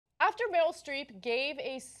Dr. Meryl Streep gave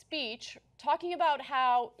a speech talking about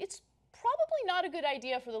how it's probably not a good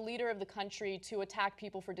idea for the leader of the country to attack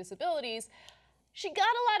people for disabilities. She got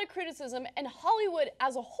a lot of criticism, and Hollywood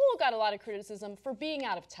as a whole got a lot of criticism for being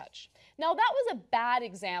out of touch. Now, that was a bad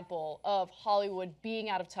example of Hollywood being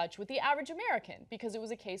out of touch with the average American, because it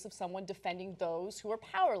was a case of someone defending those who are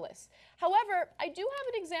powerless. However, I do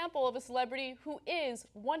have an example of a celebrity who is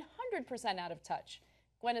 100% out of touch,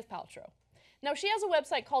 Gwyneth Paltrow. Now, she has a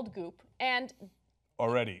website called Goop, and...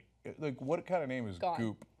 Already. Like, what kind of name is Gone.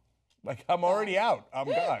 Goop? Like, I'm already out. I'm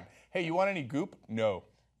gone. Hey, you want any Goop? No.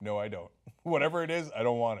 No, I don't. Whatever it is, I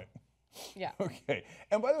don't want it. Yeah. Okay.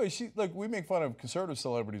 And by the way, we make fun of conservative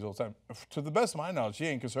celebrities all the time. To the best of my knowledge, she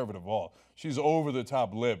ain't conservative at all. She's over the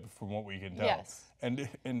top lib, from what we can tell. Yes. And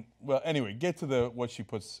well, anyway, get to what she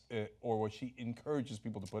puts or what she encourages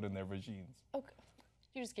people to put in their vagines. Okay.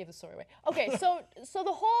 You just gave the story away. Okay, so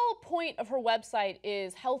the whole point of her website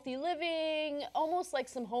is healthy living, almost like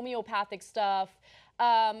some homeopathic stuff,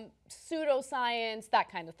 pseudoscience,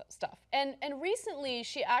 that kind of stuff. And recently,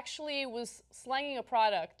 she actually was slanging a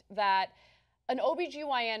product that an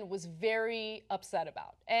OB-GYN was very upset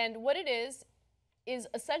about. And what it is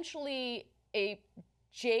essentially a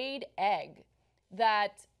Jade Egg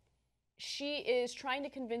that she is trying to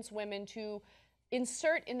convince women to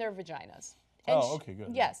insert in their vaginas. And okay, good.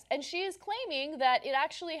 Yes, and she is claiming that it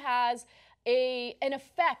actually has an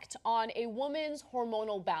effect on a woman's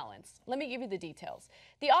hormonal balance. Let me give you the details.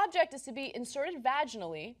 The object is to be inserted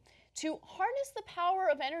vaginally to harness the power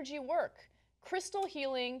of energy work, crystal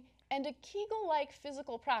healing, and a Kegel-like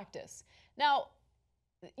physical practice. Now,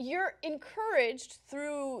 you're encouraged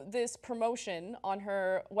through this promotion on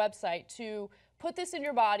her website to put this in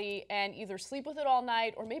your body and either sleep with it all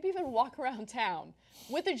night or maybe even walk around town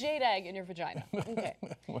with a jade egg in your vagina. Okay.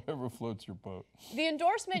 Whatever floats your boat. The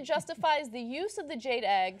endorsement justifies the use of the jade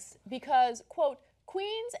eggs because, quote,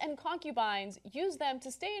 queens and concubines use them to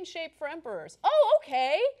stay in shape for emperors. Oh,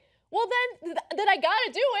 okay. Well, then I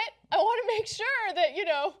gotta do it. I want to make sure that, you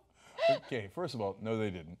know. Okay, first of all, no, they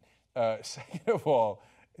didn't. Second of all,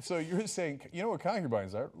 so you're saying, you know what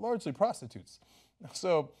concubines are? Largely prostitutes.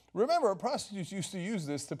 So remember, prostitutes used to use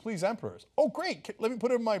this to please emperors. Oh, great, let me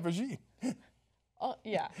put it in my vagine. Oh,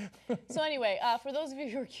 yeah. So anyway, for those of you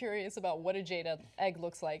who are curious about what a jade egg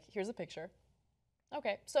looks like, here's a picture.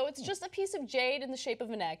 Okay, so it's just a piece of jade in the shape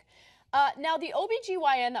of an egg. Now, the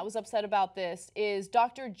OB-GYN that was upset about this is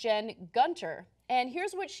Dr. Jen Gunter, and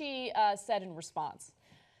here's what she said in response.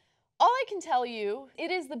 All I can tell you, it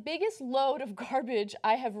is the biggest load of garbage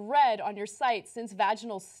I have read on your site since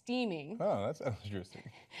vaginal steaming. Oh, that sounds interesting.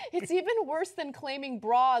 It's even worse than claiming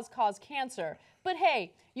bras cause cancer. But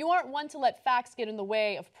hey, you aren't one to let facts get in the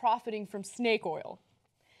way of profiting from snake oil.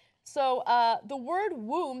 So the word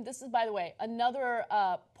womb, this is, by the way, another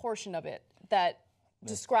portion of it that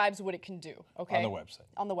describes what it can do, okay? On the website.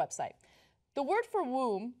 On the website. The word for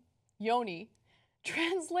womb, yoni,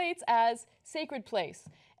 translates as sacred place.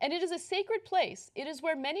 And it is a sacred place. It is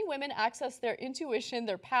where many women access their intuition,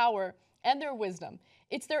 their power, and their wisdom.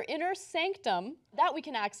 It's their inner sanctum that we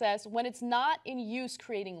can access when it's not in use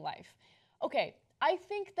creating life. Okay, I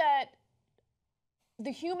think that the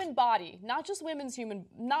human body, not just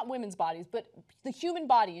not women's bodies, but the human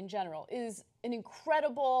body in general is an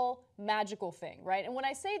incredible, magical thing, right? And when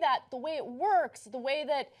I say that, the way it works, the way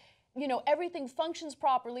that, you know, everything functions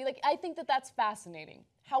properly, like, I think that that's fascinating.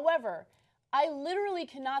 However, I literally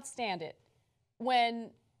cannot stand it when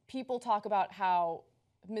people talk about how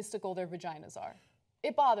mystical their vaginas are.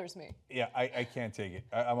 It bothers me. Yeah, I can't take it.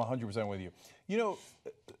 I'm 100% with you. You know,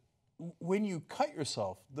 when you cut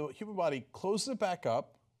yourself, the human body closes it back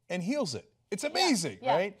up and heals it. It's amazing,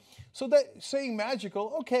 right? So that saying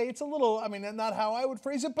magical, okay, it's a little, I mean, not how I would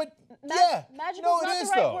phrase it, but yeah. Magical is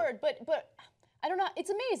not the right word, but I don't know, it's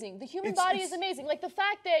amazing. The human body is amazing. Like the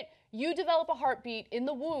fact that you develop a heartbeat in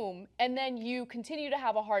the womb and then you continue to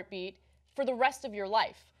have a heartbeat for the rest of your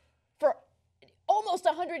life. For almost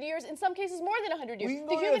 100 years, in some cases more than 100 years.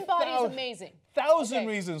 The human body is amazing. Thousand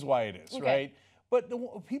reasons why it is, right? But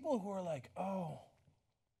the people who are like, oh,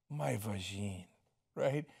 my vagine,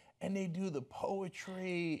 right? And they do the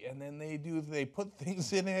poetry, and then they put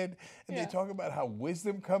things in it, and they talk about how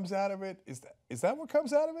wisdom comes out of it. Is that what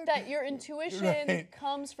comes out of it? That your intuition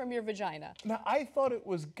comes from your vagina. Now, I thought it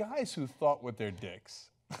was guys who thought with their dicks.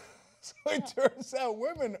 So it turns out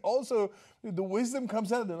women also, the wisdom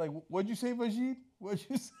comes out of it. Like, what'd you say, vagine? What'd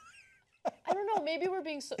you say? I don't know. Maybe we're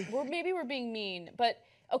being mean, but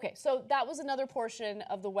okay. So that was another portion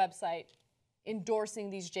of the website. endorsing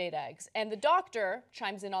these jade eggs. And the doctor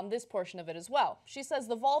chimes in on this portion of it as well. She says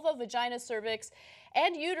the vulva, vagina, cervix,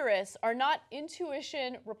 and uterus are not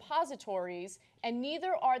intuition repositories, and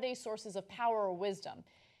neither are they sources of power or wisdom.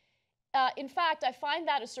 In fact, I find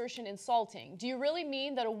that assertion insulting. Do you really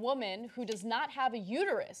mean that a woman who does not have a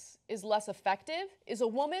uterus is less effective? Is a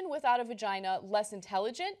woman without a vagina less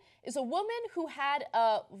intelligent? Is a woman who had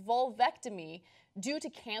a vulvectomy due to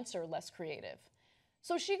cancer less creative?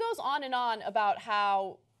 So she goes on and on about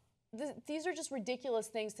how these are just ridiculous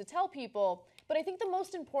things to tell people, but I think the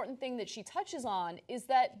most important thing that she touches on is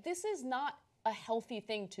that this is not a healthy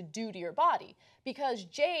thing to do to your body, because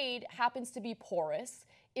jade happens to be porous.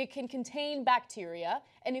 It can contain bacteria,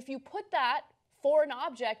 and if you put that foreign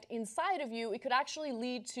object inside of you, it could actually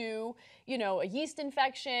lead to, you know, a yeast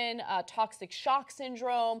infection, a toxic shock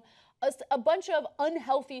syndrome, a bunch of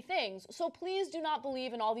unhealthy things. So please do not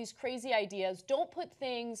believe in all these crazy ideas. Don't put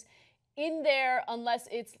things in there unless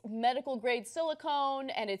it's medical grade silicone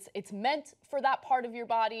and it's meant for that part of your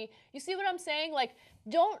body. You see what I'm saying? Like,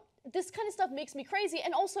 this kind of stuff makes me crazy,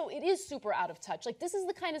 and also it is super out of touch. Like, this is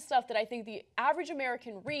the kind of stuff that I think the average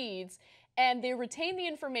American reads and they retain the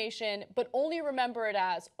information but only remember it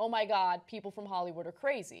as, oh my God, people from Hollywood are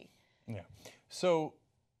crazy. Yeah. So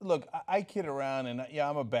look, I kid around, and yeah,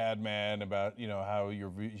 I'm a bad man about, you know, how your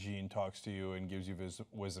vagine talks to you and gives you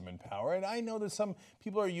wisdom and power. And I know that some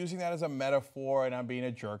people are using that as a metaphor, and I'm being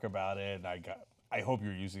a jerk about it. And I hope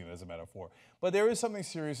you're using it as a metaphor. But there is something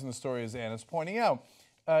serious in the story, as Anna's pointing out.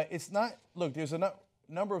 It's not, look, there's a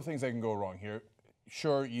number of things that can go wrong here.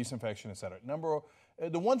 Sure, yeast infection, et cetera.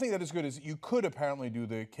 The one thing that is good is you could apparently do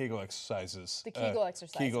the Kegel exercises. The Kegel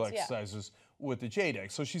exercises, Kegel exercises with the jade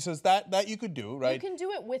egg. So she says that you could do, right? You can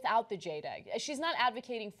do it without the jade egg. She's not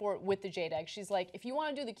advocating for it with the jade egg. She's like, if you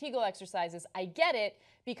want to do the Kegel exercises, I get it,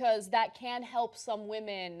 because that can help some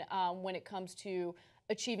women when it comes to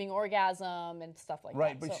achieving orgasm and stuff like that.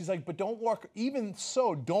 Right, but she's like, but don't walk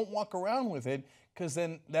around with it, because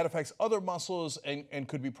then that affects other muscles and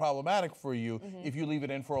could be problematic for you if you leave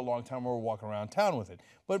it in for a long time or walk around town with it.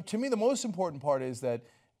 But to me, the most important part is that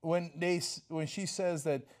when she says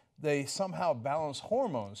that they somehow balance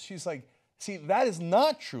hormones, she's like, see, that is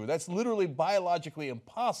not true. That's literally biologically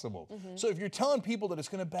impossible. So if you're telling people that it's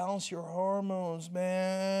going to balance your hormones,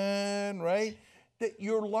 man, right? That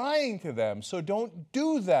you're lying to them. So don't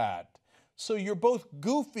do that. So you're both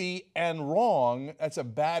goofy and wrong. That's a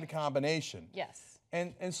bad combination. Yes.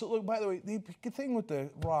 And so, look, by the way, the thing with the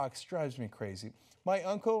rocks drives me crazy. My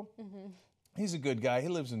uncle, he's a good guy. He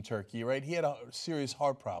lives in Turkey, right? He had a serious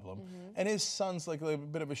heart problem. And his son's like a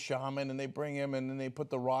bit of a shaman, and they bring him and then they put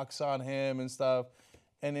the rocks on him and stuff.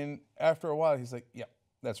 And then after a while, he's like, yeah,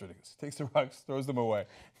 that's ridiculous. Takes the rocks, throws them away,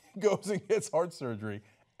 goes and gets heart surgery,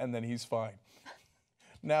 and then he's fine.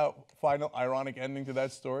 Now, final ironic ending to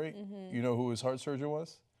that story. You know who his heart surgeon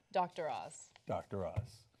was? Dr. Oz. Dr.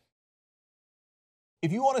 Oz.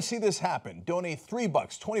 If you want to see this happen, donate $3,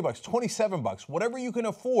 $20, $27, whatever you can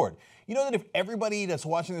afford. You know that if everybody that's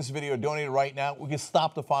watching this video donated right now, we could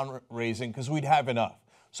stop the fundraising because we'd have enough.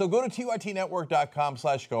 So go to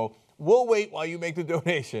TYTnetwork.com/go. We'll wait while you make the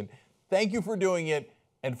donation. Thank you for doing it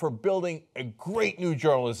and for building a great new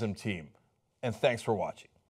journalism team. And thanks for watching.